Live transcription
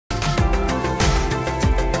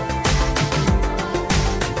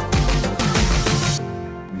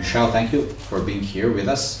Michelle, thank you for being here with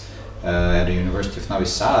us at the University of Novi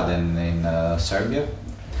Sad in Serbia.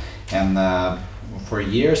 And for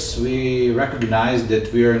years we recognized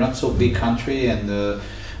that we are not so big country, and our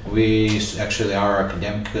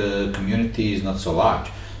academic community is not so large.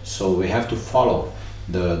 So we have to follow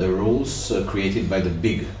the rules created by the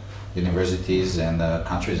big universities and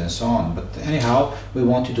countries and so on. But anyhow, we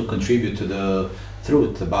wanted to contribute to the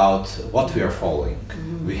truth about what we are following.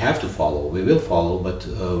 We have to follow, we will follow, but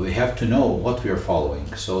we have to know what we are following.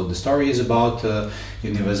 So the story is about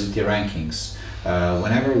university rankings.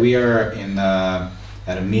 Whenever we are in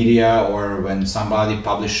at a media, or when somebody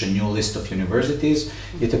publish a new list of universities,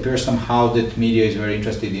 it appears somehow that media is very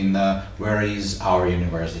interested in where is our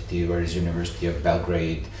university, where is University of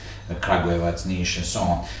Belgrade, Kragujevac, Niš, and so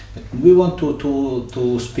on. But we want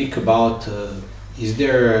to speak about is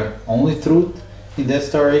there only truth in that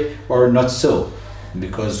story or not so?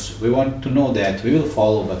 Because we want to know that. We will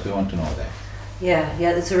follow, but we want to know that.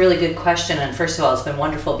 Yeah, that's a really good question. And first of all, it's been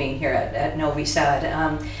wonderful being here at Novi Sad.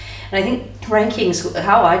 And I think rankings,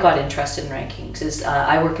 how I got interested in rankings is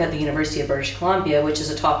I work at the University of British Columbia, which is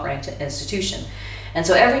a top ranked institution. And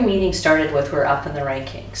so every meeting started with we're up in the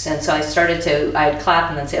rankings. And so I'd clap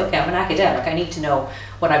and then say, okay, I'm an academic. I need to know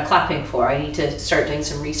what I'm clapping for. I need to start doing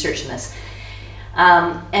some research in this.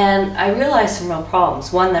 And I realized some real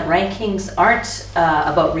problems. One, that rankings aren't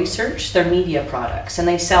about research, they're media products, and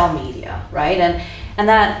they sell media, right? And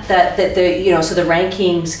that so the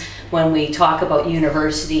rankings, when we talk about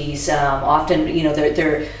universities, often,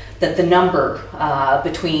 they're the number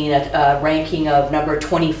between a ranking of number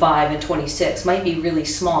 25 and 26 might be really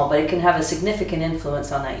small, but it can have a significant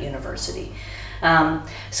influence on that university.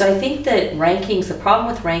 So I think that rankings, the problem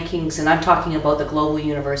with rankings, and I'm talking about the global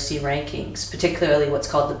university rankings, particularly what's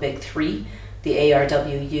called the Big Three, the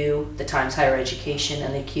ARWU, the Times Higher Education,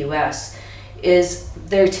 and the QS, is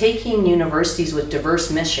they're taking universities with diverse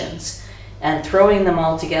missions and throwing them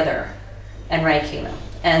all together and ranking them.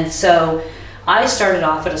 And so I started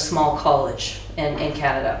off at a small college in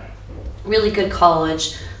Canada, really good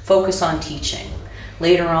college, focus on teaching.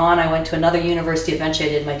 Later on, I went to another university. Eventually,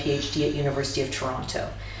 I did my PhD at University of Toronto.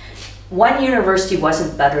 One university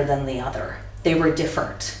wasn't better than the other. They were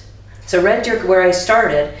different. So Red Deer, where I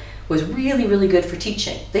started, was really, really good for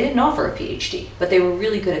teaching. They didn't offer a PhD, but they were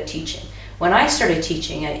really good at teaching. When I started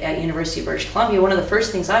teaching at University of British Columbia, one of the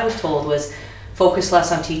first things I was told was, focus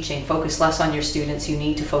less on teaching, focus less on your students, you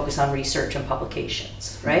need to focus on research and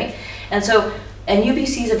publications, right? And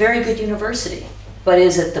UBC is a very good university, but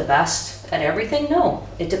is it the best at everything? No,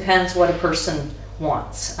 it depends what a person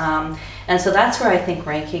wants. And so that's where I think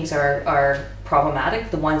rankings are problematic,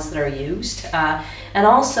 the ones that are used. And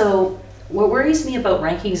also, what worries me about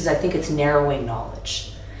rankings is I think it's narrowing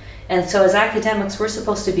knowledge. And so as academics, we're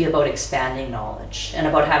supposed to be about expanding knowledge and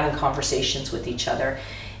about having conversations with each other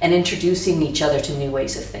and introducing each other to new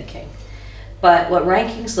ways of thinking. But what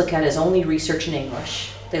rankings look at is only research in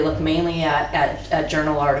English. They look mainly at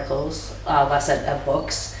journal articles, less at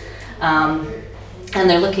books. And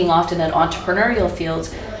they're looking often at entrepreneurial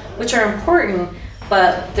fields, which are important,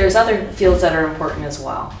 but there's other fields that are important as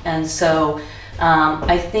well. And so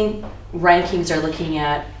I think rankings are looking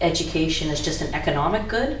at education as just an economic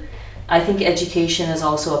good. I think education is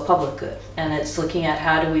also a public good, and it's looking at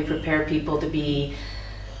how do we prepare people to be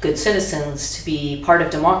good citizens, to be part of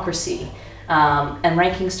democracy. And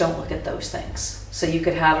rankings don't look at those things. So you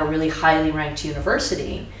could have a really highly ranked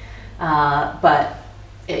university, but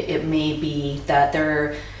it may be that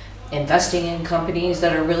they're investing in companies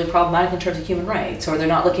that are really problematic in terms of human rights, or they're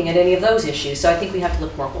not looking at any of those issues. So I think we have to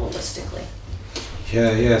look more holistically.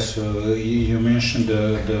 Yeah. So you mentioned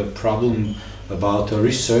the problem about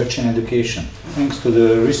research and education. Thanks to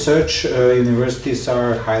the research, universities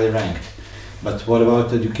are highly ranked. But what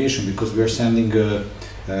about education? Because we are sending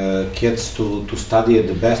kids to study at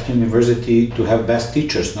the best university to have best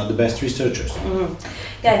teachers, not the best researchers.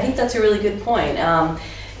 Yeah, I think that's a really good point.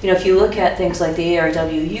 If you look at things like the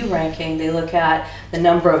ARWU ranking, they look at the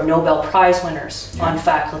number of Nobel Prize winners on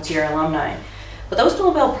faculty or alumni. But those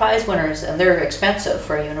Nobel Prize winners, and they're expensive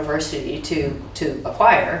for a university to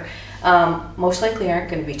acquire, most likely aren't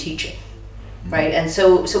going to be teaching, right? And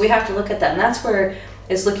so we have to look at that, and that's where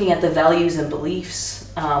it's looking at the values and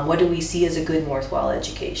beliefs. What do we see as a good and worthwhile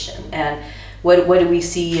education? And what do we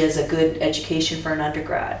see as a good education for an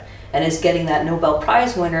undergrad? And is getting that Nobel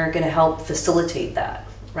Prize winner going to help facilitate that,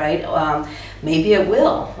 right? Maybe it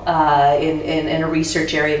will in a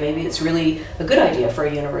research area. Maybe it's really a good idea for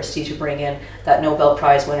a university to bring in that Nobel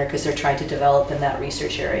Prize winner because they're trying to develop in that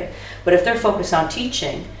research area. But if they're focused on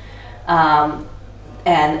teaching,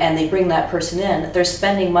 and they bring that person in, they're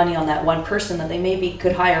spending money on that one person that they maybe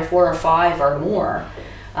could hire 4 or 5 or more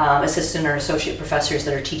assistant or associate professors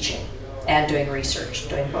that are teaching and doing research,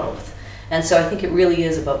 doing both. And so I think it really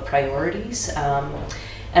is about priorities.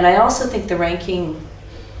 And I also think the ranking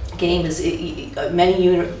game is, many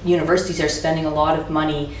universities are spending a lot of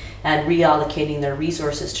money and reallocating their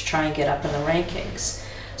resources to try and get up in the rankings.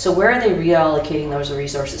 So where are they reallocating those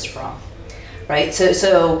resources from, right?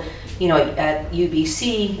 So you know, at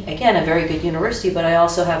UBC, again, a very good university, but I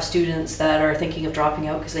also have students that are thinking of dropping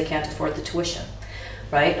out because they can't afford the tuition,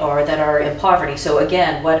 right? Or that are in poverty. So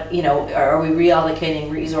again, what, you know, are we reallocating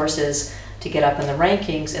resources to get up in the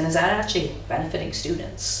rankings, and is that actually benefiting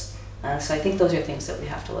students? So I think those are things that we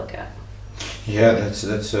have to look at. Yeah,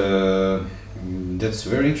 that's a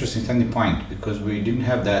very interesting standing point, because we didn't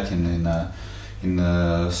have that in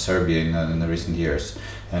Serbia in the recent years,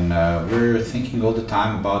 and we're thinking all the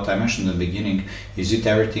time about. I mentioned in the beginning, is it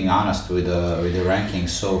everything honest with the rankings?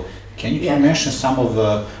 So can you mention some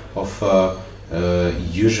of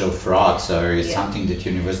usual frauds, or is something that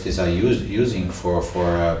universities are using for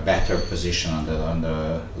a better position on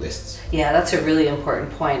the lists? Yeah, that's a really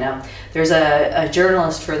important point. There's a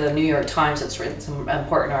journalist for the New York Times that's written some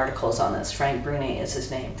important articles on this. Frank Bruni is his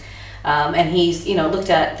name, and he's looked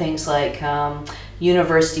at things like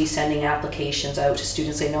universities sending applications out to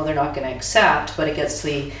students they know they're not going to accept, but it gets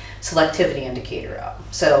the selectivity indicator up.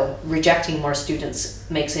 So rejecting more students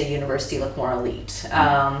makes a university look more elite.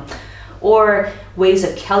 Or ways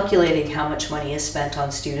of calculating how much money is spent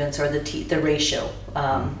on students, or the ratio,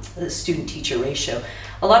 the student-teacher ratio.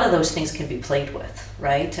 A lot of those things can be played with,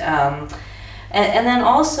 right? And then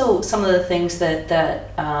also some of the things that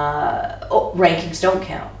rankings don't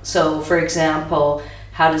count. So, for example,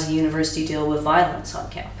 how does a university deal with violence on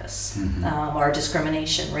campus, or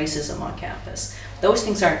discrimination, racism on campus? Those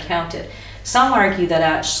things aren't counted. Some argue that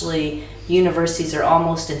actually universities are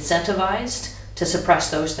almost incentivized to suppress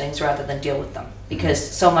those things rather than deal with them, because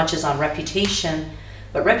so much is on reputation,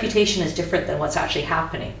 but reputation is different than what's actually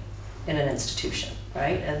happening in an institution,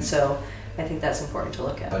 right? And so I think that's important to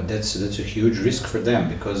look at. But that's a huge risk for them,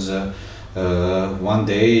 because one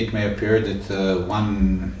day it may appear that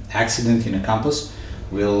one accident in a campus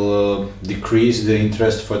will decrease the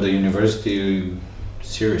interest for the university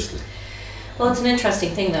seriously. Well, it's an interesting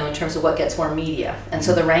thing though in terms of what gets more media, and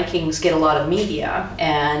so the rankings get a lot of media,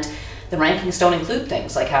 and the rankings don't include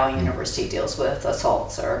things like how a university deals with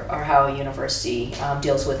assaults, or how a university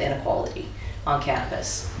deals with inequality on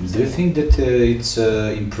campus. Do you think that it's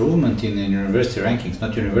improvement in university rankings,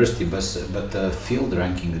 not university, but field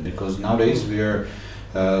rankings? Because nowadays we are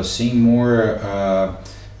seeing more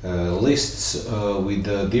lists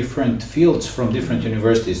with different fields from different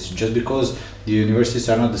universities, just because the universities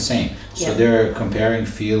are not the same. So they're comparing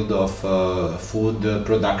field of food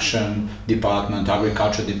production department,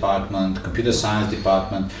 agriculture department, computer science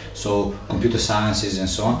department, so computer sciences and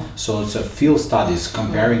so on. So it's a field studies,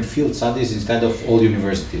 comparing field studies instead of all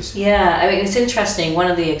universities. Yeah, I mean, it's interesting. One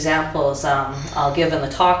of the examples I'll give in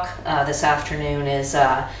the talk this afternoon is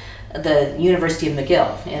the University of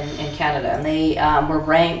McGill in Canada, and they were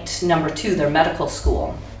ranked #2, their medical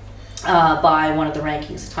school, by one of the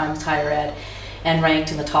rankings, Times Higher Ed, and ranked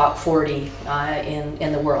in the top 40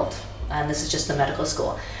 in the world. And this is just the medical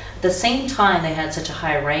school. At the same time they had such a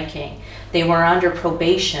high ranking, they were under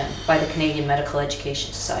probation by the Canadian Medical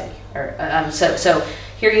Education Society. So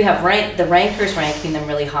here you have the rankers ranking them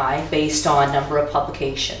really high based on number of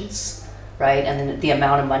publications, right, and then the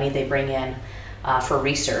amount of money they bring in for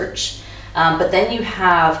research. But then you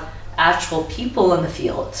have actual people in the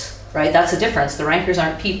field, right? That's the difference. The rankers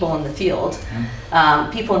aren't people in the field.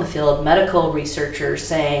 People in the field, medical researchers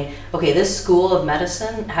saying, okay, this school of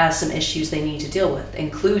medicine has some issues they need to deal with,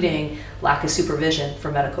 including lack of supervision for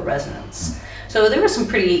medical residents. So there were some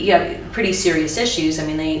pretty serious issues. I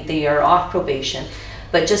mean, they are off probation,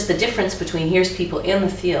 but just the difference between here's people in the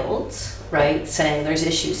field, right, saying there's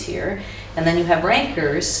issues here, and then you have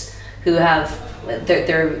rankers who have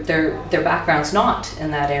their background's not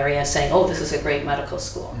in that area, saying, oh, this is a great medical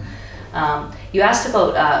school. You asked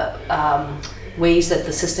about ways that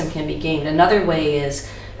the system can be gamed. Another way is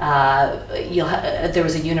there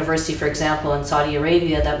was a university, for example, in Saudi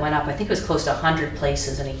Arabia that went up, I think it was close to 100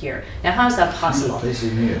 places in a year. Now, how is that possible? 100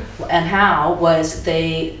 places in a year. And how was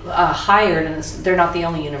they hired, and they're not the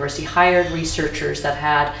only university, hired researchers that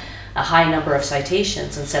had a high number of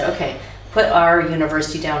citations and said, okay, put our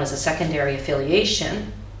university down as a secondary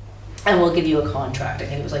affiliation and we'll give you a contract. I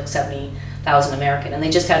think it was like 70,000 American, and they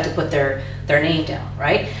just had to put their name down,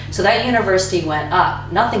 right? So that university went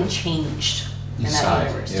up. Nothing changed in that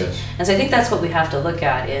university. Yes. And so I think that's what we have to look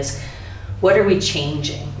at is, what are we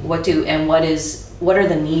changing? What are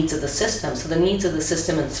the needs of the system? So the needs of the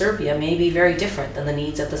system in Serbia may be very different than the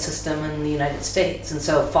needs of the system in the United States. And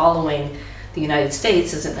so following the United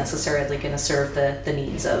States isn't necessarily going to serve the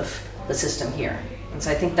needs of the system here. And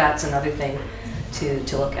so I think that's another thing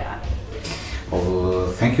to look at.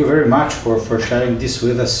 Well, thank you very much for sharing this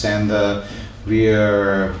with us, and we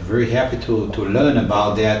are very happy to learn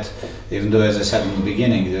about that, even though, as I said in the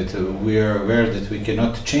beginning, that we are aware that we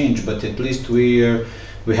cannot change, but at least we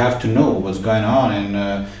have to know what's going on,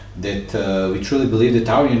 and that we truly believe that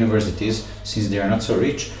our universities, since they are not so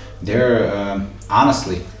rich, they're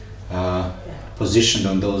honestly positioned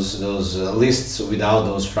on those lists without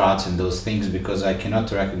those frauds and those things, because I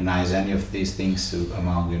cannot recognize any of these things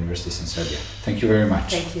among universities in Serbia. Thank you very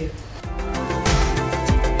much. Thank you.